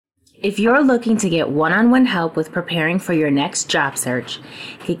If you're looking to get one-on-one help with preparing for your next job search,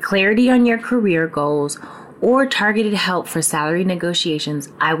 get clarity on your career goals, or targeted help for salary negotiations,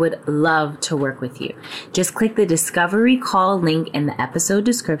 I would love to work with you. Just click the Discovery Call link in the episode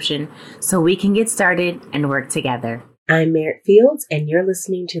description so we can get started and work together. I'm Merritt Fields, and you're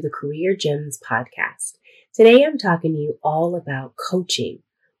listening to the Career Gems podcast. Today, I'm talking to you all about coaching.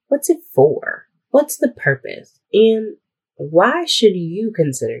 What's it for? What's the purpose? And why should you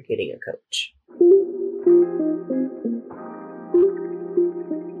consider getting a coach?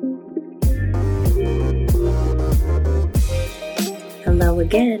 Hello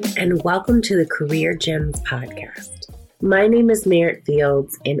again, and welcome to the Career Gems podcast. My name is Merritt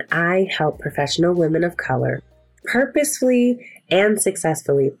Fields, and I help professional women of color purposefully and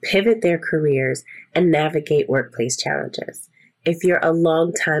successfully pivot their careers and navigate workplace challenges. If you're a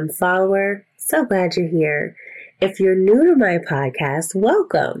longtime follower, so glad you're here. If you're new to my podcast,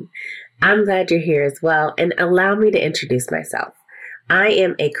 welcome. I'm glad you're here as well, and allow me to introduce myself. I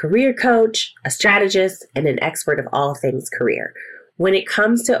am a career coach, a strategist, and an expert of all things career. When it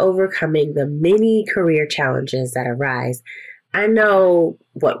comes to overcoming the many career challenges that arise, I know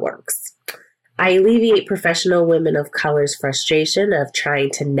what works. I alleviate professional women of color's frustration of trying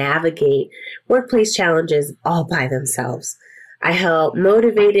to navigate workplace challenges all by themselves. I help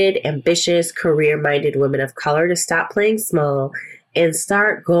motivated, ambitious, career-minded women of color to stop playing small and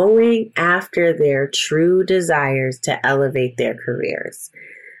start going after their true desires to elevate their careers.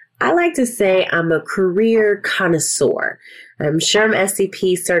 I like to say I'm a career connoisseur. I'm SHRM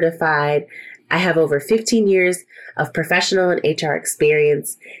SCP certified. I have over 15 years of professional and HR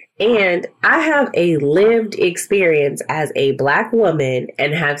experience, and I have a lived experience as a Black woman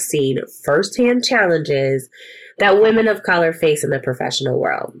and have seen firsthand challenges that women of color face in the professional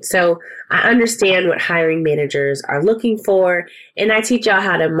world. So I understand what hiring managers are looking for, and I teach y'all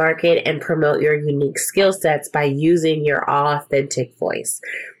how to market and promote your unique skill sets by using your authentic voice.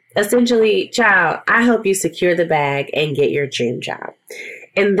 Essentially, child, I help you secure the bag and get your dream job.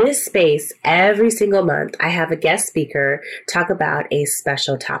 In this space, every single month, I have a guest speaker talk about a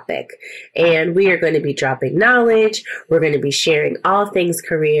special topic. And we are going to be dropping knowledge. We're going to be sharing all things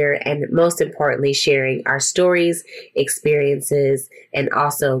career and most importantly, sharing our stories, experiences, and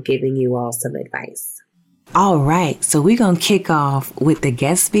also giving you all some advice. All right. So we're going to kick off with the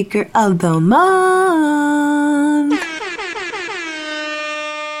guest speaker of the month.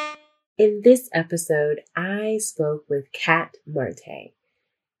 In this episode, I spoke with Kat Marte.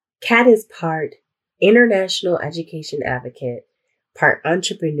 Kat is part international education advocate, part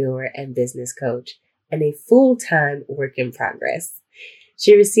entrepreneur and business coach, and a full-time work in progress.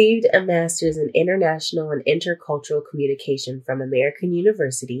 She received a master's in international and intercultural communication from American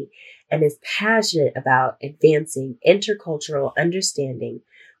University and is passionate about advancing intercultural understanding,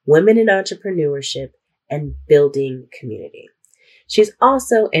 women in entrepreneurship, and building community. She's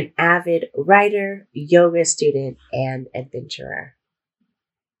also an avid writer, yoga student, and adventurer.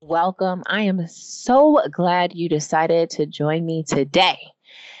 Welcome. I am so glad you decided to join me today.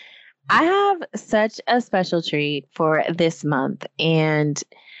 I have such a special treat for this month. And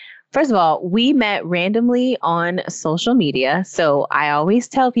first of all, we met randomly on social media. So I always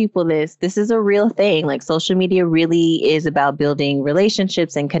tell people this is a real thing. Like, social media really is about building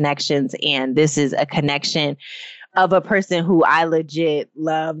relationships and connections. And this is a connection of a person who I legit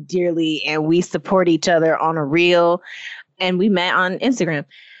love dearly. And we support each other on a reel. And we met on Instagram.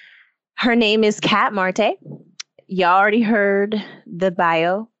 Her name is Kat Marte. Y'all already heard the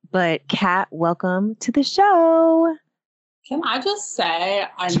bio, but Kat, welcome to the show. Can I just say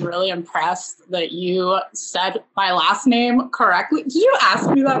I'm really impressed that you said my last name correctly. Did you ask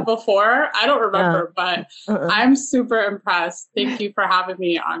me that before? I don't remember, but I'm super impressed. Thank you for having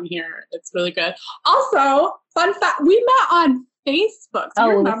me on here. It's really good. Also, fun fact, we met on Facebook. Do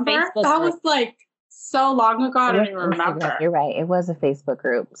you remember? That was like so long ago. I don't even remember. You're right. It was a Facebook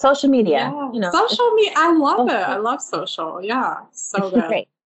group. Social media. Yeah. Social media. I love it. I love social. Yeah. So good. Great.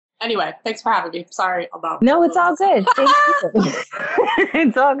 Anyway, thanks for having me. Sorry about No, it's all good. Thank you.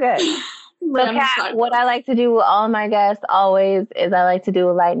 It's all good. So, Kat, what I like to do with all my guests always is I like to do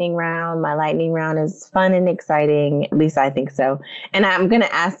a lightning round. My lightning round is fun and exciting. At least I think so. And I'm going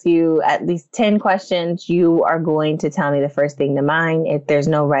to ask you at least 10 questions. You are going to tell me the first thing to mind. If there's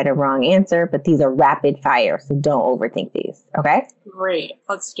no right or wrong answer, but these are rapid fire, so don't overthink these. Okay? Great.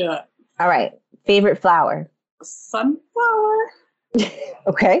 Let's do it. All right. Favorite flower? Sunflower.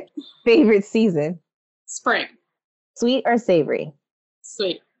 Okay. Favorite season? Spring. Sweet or savory?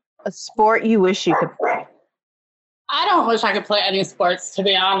 Sweet. A sport you wish you could play? I don't wish I could play any sports, to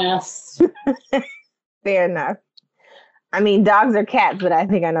be honest. Fair enough. I mean, dogs or cats, but I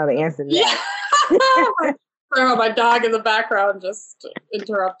think I know the answer to that. Yeah. My dog in the background just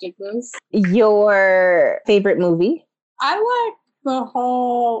interrupting this. Your favorite movie? I like the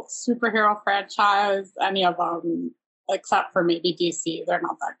whole superhero franchise, any of them, except for maybe DC. They're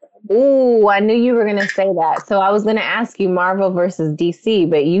not that good. Ooh, I knew you were going to say that. So I was going to ask you Marvel versus DC,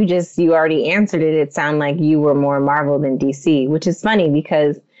 but you already answered it. It sounded like you were more Marvel than DC, which is funny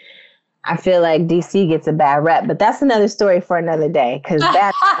because I feel like DC gets a bad rep, but that's another story for another day because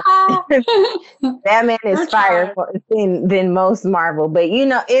Batman is fire than most Marvel. But you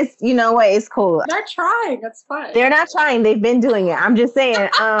know what? It's cool. They're trying. It's fine. They're not trying. They've been doing it. I'm just saying.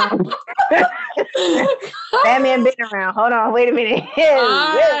 Batman been around. Hold on. Wait a minute. All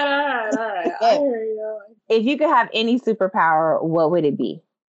right. I hear you. If you could have any superpower, what would it be?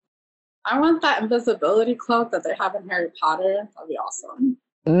 I want that invisibility cloak that they have in Harry Potter. That'd be awesome.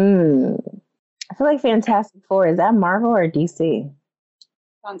 I feel like Fantastic Four. Is that Marvel or DC?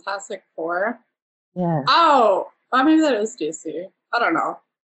 Fantastic Four? Yeah. Oh, maybe that is DC. I don't know.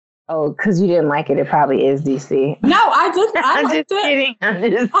 Oh, because you didn't like it. It probably is DC. No, I didn't. I'm just kidding. I'm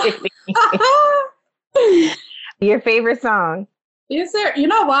just kidding. Your favorite song? Is there? You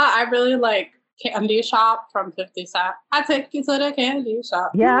know what? I really like Candy Shop from 50 Cent. I take you to the candy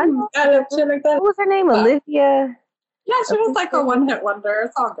shop. Yeah, I know. What was her name? Olivia? Yeah, she was like a one-hit wonder.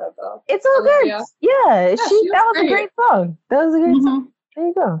 It's all good, though. It's all Olivia. Good. Yeah, that was a great song. That was a great song. There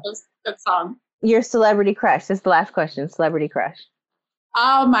you go. It was a good song. Your celebrity crush. This is the last question. Celebrity crush.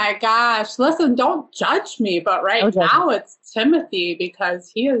 Oh, my gosh. Listen, don't judge me, but now it's Timothy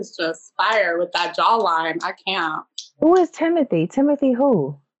because he is just fire with that jawline. I can't. Who is Timothy? Timothy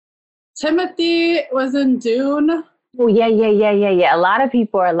who? Timothy was in Dune. Oh, yeah. A lot of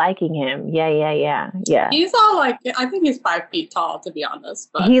people are liking him. Yeah. He's all like, I think he's 5 feet tall, to be honest.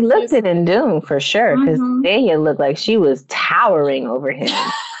 But he looked it in Dune for sure, because Dania looked like she was towering over him.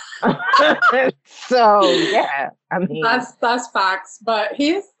 So, yeah, I mean. That's facts. But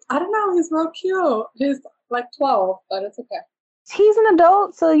I don't know, he's real cute. He's like 12, but it's okay. He's an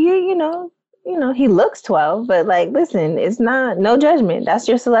adult, so you know, he looks 12, but like, listen, it's no judgment. That's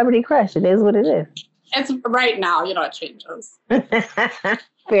your celebrity crush. It is what it is. It's right now, it changes.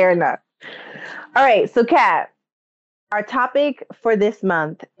 Fair enough. All right. So, Kat, our topic for this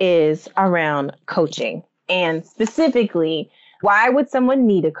month is around coaching, and specifically, why would someone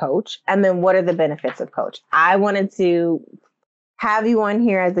need a coach? And then what are the benefits of coach? I wanted to have you on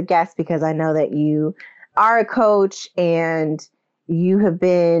here as a guest because I know that you are a coach and you have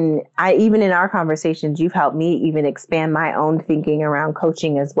been, even in our conversations, you've helped me even expand my own thinking around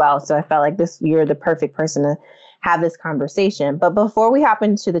coaching as well. So I felt like you're the perfect person to have this conversation. But before we hop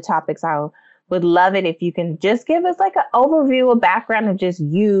into the topics, I would love it if you can just give us like an overview, a background of just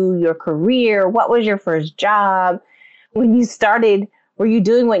your career. What was your first job? When you started, were you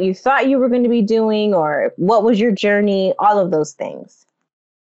doing what you thought you were going to be doing, or what was your journey? All of those things.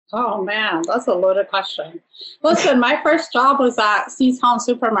 Oh, man, that's a loaded question. Listen, my first job was at Seatown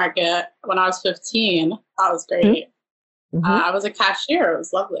Supermarket when I was 15. That was great. Mm-hmm. I was a cashier. It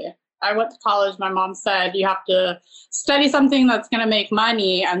was lovely. I went to college. My mom said, you have to study something that's going to make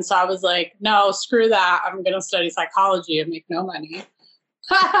money. And so I was like, no, screw that. I'm going to study psychology and make no money.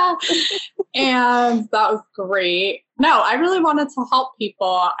 And that was great. No, I really wanted to help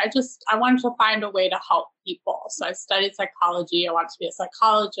people. I wanted to find a way to help people. So I studied psychology. I wanted to be a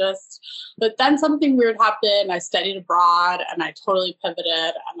psychologist. But then something weird happened. I studied abroad and I totally pivoted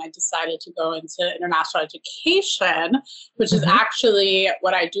and I decided to go into international education, which is actually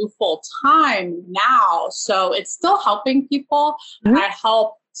what I do full time now. So it's still helping people. I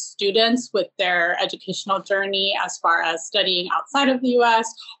help students with their educational journey as far as studying outside of the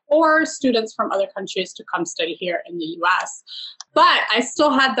US or students from other countries to come study here in the US. But I still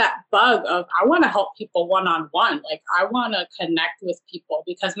had that bug of I want to help people one-on-one. Like I want to connect with people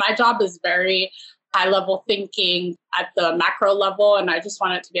because my job is very high level thinking at the macro level. And I just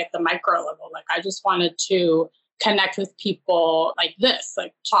want it to be at the micro level. Like I just wanted to connect with people like this,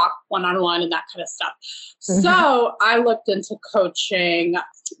 like talk one-on-one and that kind of stuff. So I looked into coaching.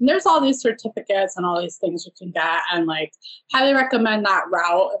 There's all these certificates and all these things you can get, and like highly recommend that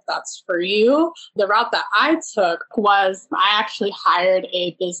route if that's for you. The route that I took was I actually hired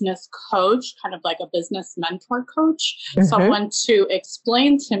a business coach, kind of like a business mentor coach, someone to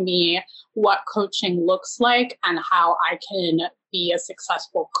explain to me what coaching looks like and how I can be a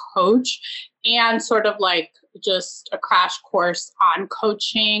successful coach, and sort of like just a crash course on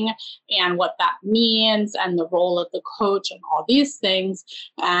coaching and what that means and the role of the coach and all these things.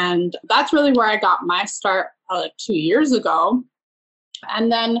 And that's really where I got my start like 2 years ago.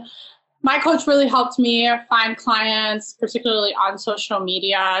 And then My coach really helped me find clients, particularly on social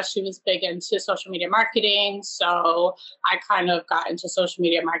media. She was big into social media marketing. So I kind of got into social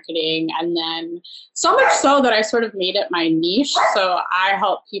media marketing, and then so much so that I sort of made it my niche. So I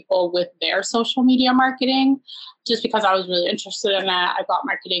help people with their social media marketing just because I was really interested in it. I thought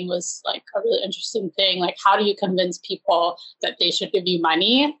marketing was like a really interesting thing. Like, how do you convince people that they should give you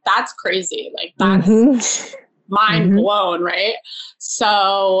money? That's crazy. Like, that's mind blown, right?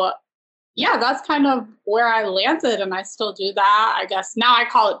 So yeah, that's kind of where I landed, and I still do that. I guess now I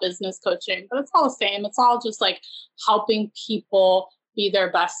call it business coaching, but it's all the same. It's all just like helping people be their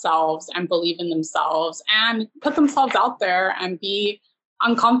best selves and believe in themselves and put themselves out there and be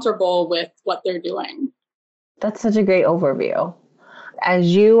uncomfortable with what they're doing. That's such a great overview.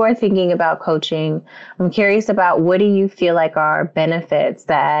 As you are thinking about coaching, I'm curious about what do you feel like are benefits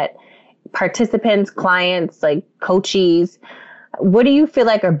that participants, clients, like coachees, what do you feel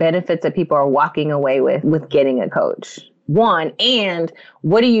like are benefits that people are walking away with getting a coach? One, and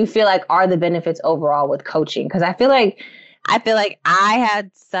what do you feel like are the benefits overall with coaching? Because I feel like I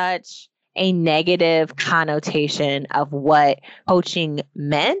had such a negative connotation of what coaching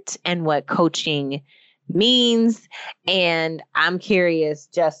meant and what coaching means. And I'm curious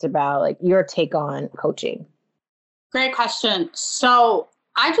just about like your take on coaching. Great question. So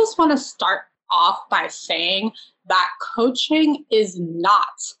I just want to start off by saying that coaching is not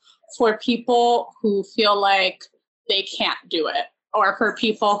for people who feel like they can't do it, or for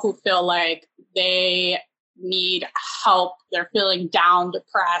people who feel like they need help, they're feeling down,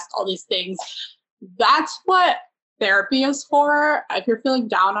 depressed, all these things. That's what therapy is for. If you're feeling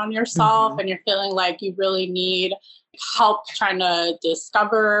down on yourself and you're feeling like you really need help trying to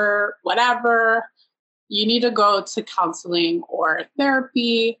discover whatever, you need to go to counseling or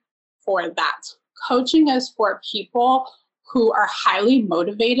therapy for that. Coaching is for people who are highly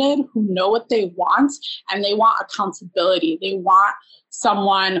motivated, who know what they want, and they want accountability. They want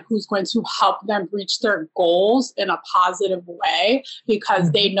someone who's going to help them reach their goals in a positive way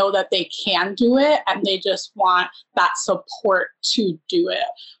because they know that they can do it and they just want that support to do it.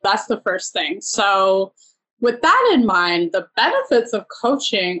 That's the first thing. So with that in mind, the benefits of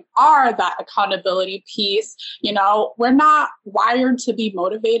coaching are that accountability piece. You know, we're not wired to be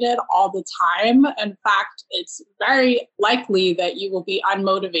motivated all the time. In fact, it's very likely that you will be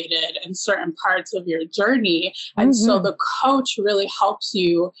unmotivated in certain parts of your journey. And so the coach really helps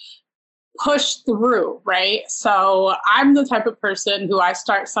you push through, right? So I'm the type of person who I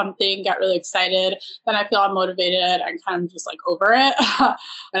start something, get really excited, then I feel unmotivated and kind of just like over it.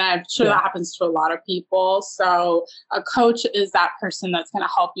 And I'm sure that happens to a lot of people. So a coach is that person that's going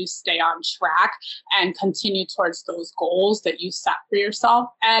to help you stay on track and continue towards those goals that you set for yourself.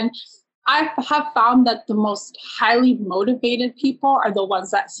 And I have found that the most highly motivated people are the ones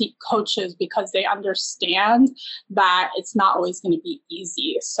that seek coaches because they understand that it's not always going to be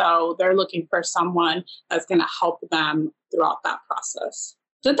easy. So they're looking for someone that's going to help them throughout that process.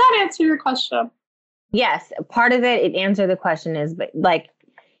 Did that answer your question? Yes. Part of it answered the question is, but like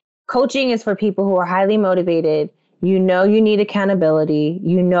coaching is for people who are highly motivated. You know, you need accountability.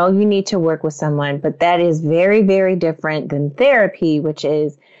 You know, you need to work with someone, but that is very, very different than therapy, which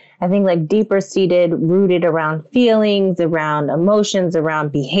is I think like deeper seated, rooted around feelings, around emotions,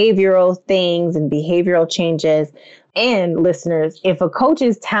 around behavioral things and behavioral changes. And listeners, if a coach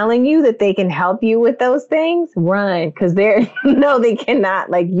is telling you that they can help you with those things, run, because no, they cannot.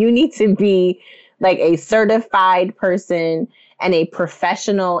 Like you need to be like a certified person and a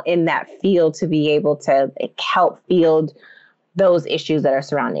professional in that field to be able to help field those issues that are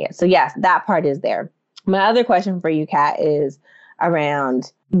surrounding it. So yes, that part is there. My other question for you, Kat, is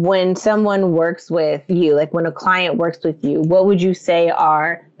around when someone works with you, like when a client works with you, what would you say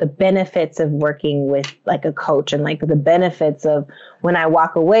are the benefits of working with like a coach and like the benefits of when I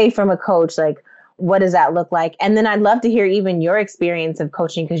walk away from a coach, like what does that look like? And then I'd love to hear even your experience of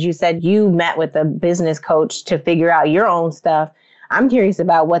coaching because you said you met with a business coach to figure out your own stuff. I'm curious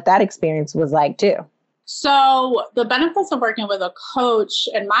about what that experience was like too. So the benefits of working with a coach,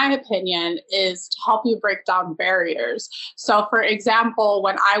 in my opinion, is to help you break down barriers. So for example,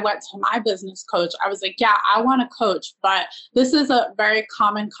 when I went to my business coach, I was like, yeah, I want a coach, but this is a very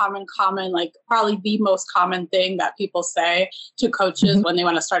common, like probably the most common thing that people say to coaches when they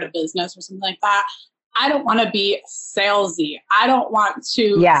want to start a business or something like that. I don't want to be salesy. I don't want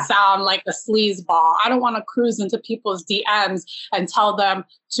to sound like a sleazeball. I don't want to cruise into people's DMs and tell them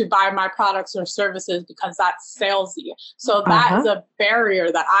to buy my products or services because that's salesy. So that is a barrier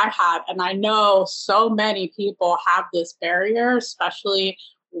that I had. And I know so many people have this barrier, especially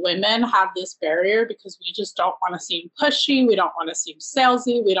women have this barrier because we just don't want to seem pushy. We don't want to seem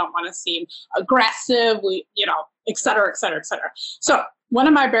salesy. We don't want to seem aggressive. Et cetera, et cetera, et cetera. So one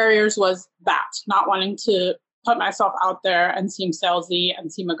of my barriers was that, not wanting to put myself out there and seem salesy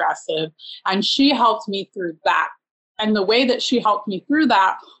and seem aggressive. And she helped me through that. And the way that she helped me through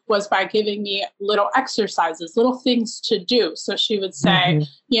that was by giving me little exercises, little things to do. So she would say,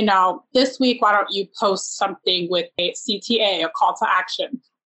 this week, why don't you post something with a CTA, a call to action?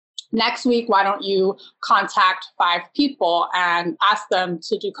 Next week, why don't you contact 5 people and ask them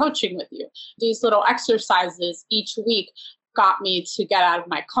to do coaching with you? These little exercises each week got me to get out of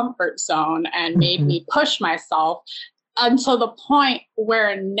my comfort zone and made me push myself until the point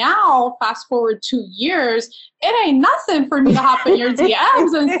where now, fast forward 2 years, it ain't nothing for me to hop in your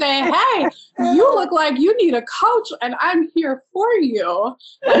DMs and say, hey, you look like you need a coach and I'm here for you.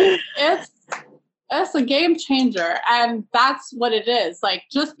 It's a game changer. And that's what it is. Like,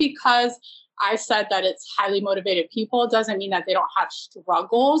 just because I said that it's highly motivated people doesn't mean that they don't have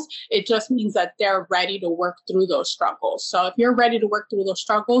struggles. It just means that they're ready to work through those struggles. So if you're ready to work through those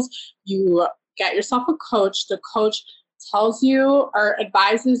struggles, you get yourself a coach. The coach tells you or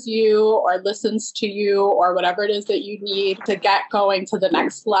advises you or listens to you or whatever it is that you need to get going to the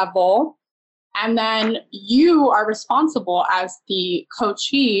next level. And then you are responsible as the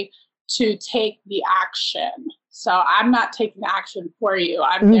coachee to take the action. So I'm not taking action for you.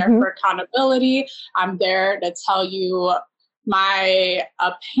 I'm there for accountability. I'm there to tell you my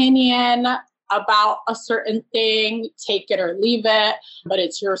opinion about a certain thing, take it or leave it, but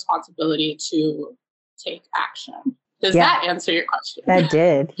it's your responsibility to take action. Does that answer your question? That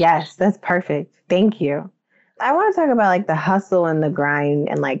did. Yes, that's perfect. Thank you. I want to talk about like the hustle and the grind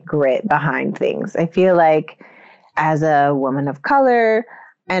and like grit behind things. I feel like as a woman of color,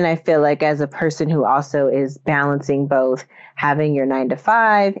 and I feel like as a person who also is balancing both having your 9 to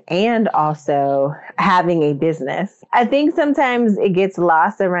 5 and also having a business, I think sometimes it gets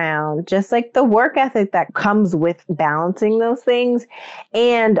lost around just like the work ethic that comes with balancing those things.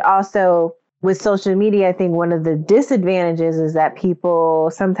 And also with social media, I think one of the disadvantages is that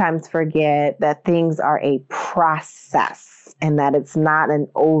people sometimes forget that things are a process and that it's not an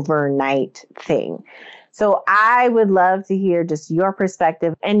overnight thing. So I would love to hear just your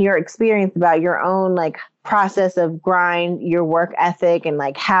perspective and your experience about your own like process of grind, your work ethic, and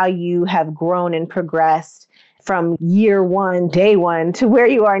like how you have grown and progressed from year 1, day 1 to where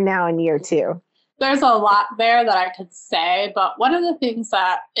you are now in year 2. There's a lot there that I could say, but one of the things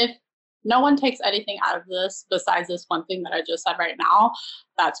that if no one takes anything out of this besides this one thing that I just said right now,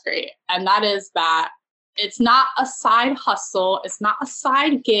 that's great. And that is that it's not a side hustle. It's not a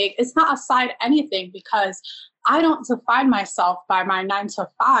side gig. It's not a side anything, because I don't define myself by my 9 to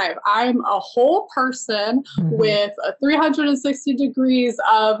 5. I'm a whole person with 360 degrees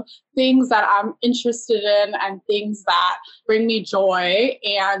of things that I'm interested in and things that bring me joy.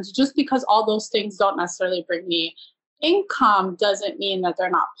 And just because all those things don't necessarily bring me income doesn't mean that they're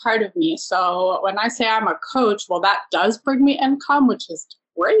not part of me. So when I say I'm a coach, well, that does bring me income, which is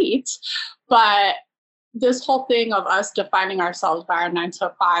great. But this whole thing of us defining ourselves by our 9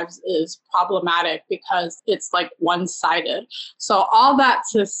 to 5s is problematic because it's like one-sided. So all that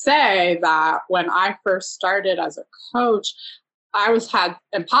to say that when I first started as a coach, I had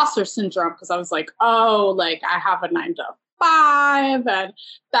imposter syndrome because I was like, oh, like I have a 9 to 5 and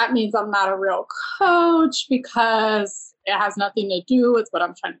that means I'm not a real coach because it has nothing to do with what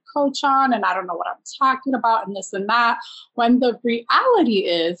I'm trying to coach on and I don't know what I'm talking about and this and that. When the reality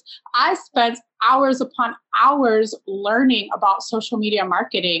is I spent hours upon hours learning about social media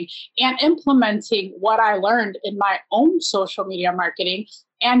marketing and implementing what I learned in my own social media marketing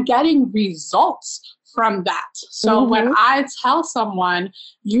and getting results from that. So when I tell someone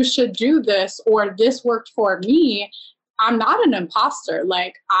you should do this or this worked for me, I'm not an imposter.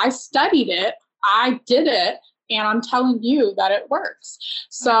 Like I studied it, I did it, and I'm telling you that it works.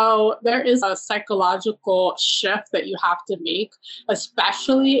 So there is a psychological shift that you have to make,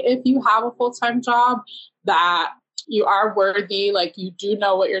 especially if you have a full-time job, that you are worthy, like you do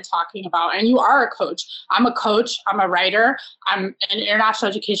know what you're talking about, and you are a coach. I'm a coach, I'm a writer, I'm an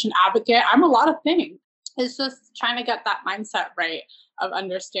international education advocate, I'm a lot of things. It's just trying to get that mindset right of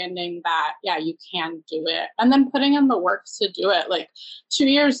understanding that, yeah, you can do it. And then putting in the work to do it. Like 2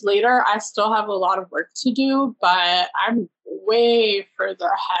 years later, I still have a lot of work to do, but I'm way further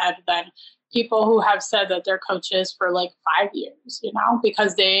ahead than people who have said that they're coaches for like 5 years,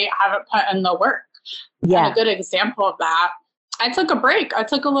 because they haven't put in the work. Yeah. And a good example of that I took a break. I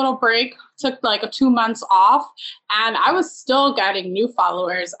took a little break, took like 2 months off, and I was still getting new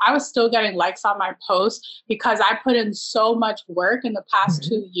followers. I was still getting likes on my posts because I put in so much work in the past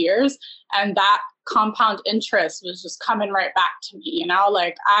 2 years, and that compound interest was just coming right back to me, you know,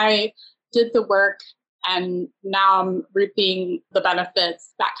 like I did the work and now I'm reaping the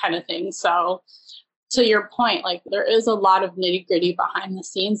benefits, that kind of thing. So to your point, like there is a lot of nitty gritty behind the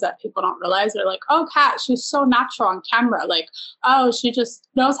scenes that people don't realize. They're like, oh, Kat, she's so natural on camera. Like, oh, she just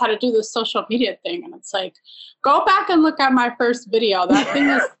knows how to do this social media thing. And it's like, go back and look at my first video. That thing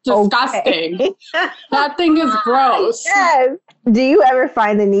is disgusting. That thing is gross. Yes. Do you ever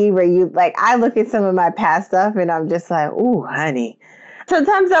find the need where you like, I look at some of my past stuff and I'm just like, ooh, honey.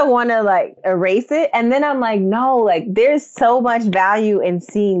 Sometimes I want to like erase it. And then I'm like, no, like there's so much value in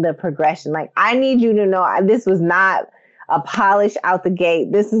seeing the progression. Like I need you to know this was not a polish out the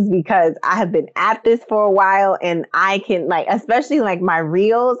gate. This is because I have been at this for a while and I can like, especially like my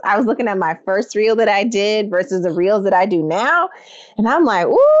reels. I was looking at my first reel that I did versus the reels that I do now. And I'm like,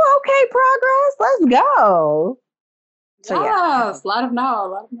 ooh, okay, progress. Let's go. So, yes, let them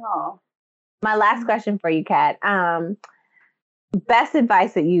know. My last question for you, Kat. Best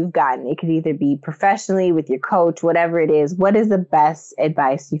advice that you've gotten. It could either be professionally with your coach, whatever it is. What is the best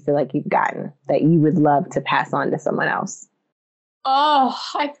advice you feel like you've gotten that you would love to pass on to someone else? Oh,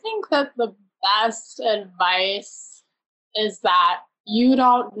 I think that the best advice is that you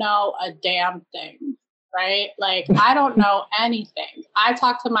don't know a damn thing, right? Like I don't know anything. I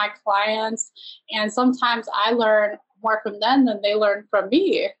talk to my clients and sometimes I learn more from them than they learn from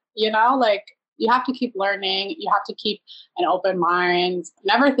me, you know, like you have to keep learning. You have to keep an open mind.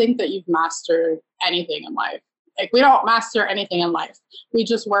 Never think that you've mastered anything in life. Like we don't master anything in life. We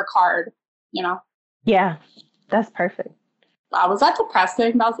just work hard, you know? Yeah, that's perfect. Was that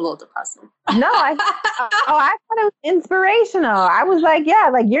depressing? That was a little depressing. No, I thought it was inspirational. I was like, yeah,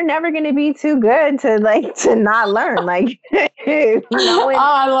 like you're never going to be too good to not learn. Like,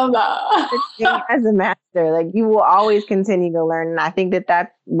 I love that. As a master, like you will always continue to learn. And I think that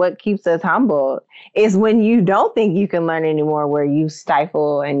that's what keeps us humble is when you don't think you can learn anymore, where you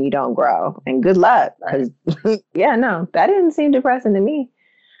stifle and you don't grow. And good luck. Yeah, no, that didn't seem depressing to me.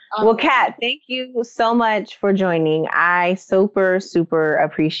 Well, Kat, thank you so much for joining. I super, super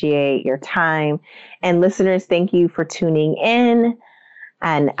appreciate your time. And listeners, thank you for tuning in.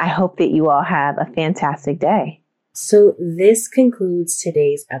 And I hope that you all have a fantastic day. So this concludes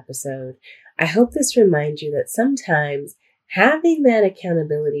today's episode. I hope this reminds you that sometimes having that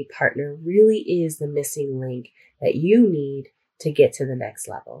accountability partner really is the missing link that you need to get to the next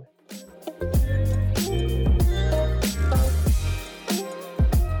level.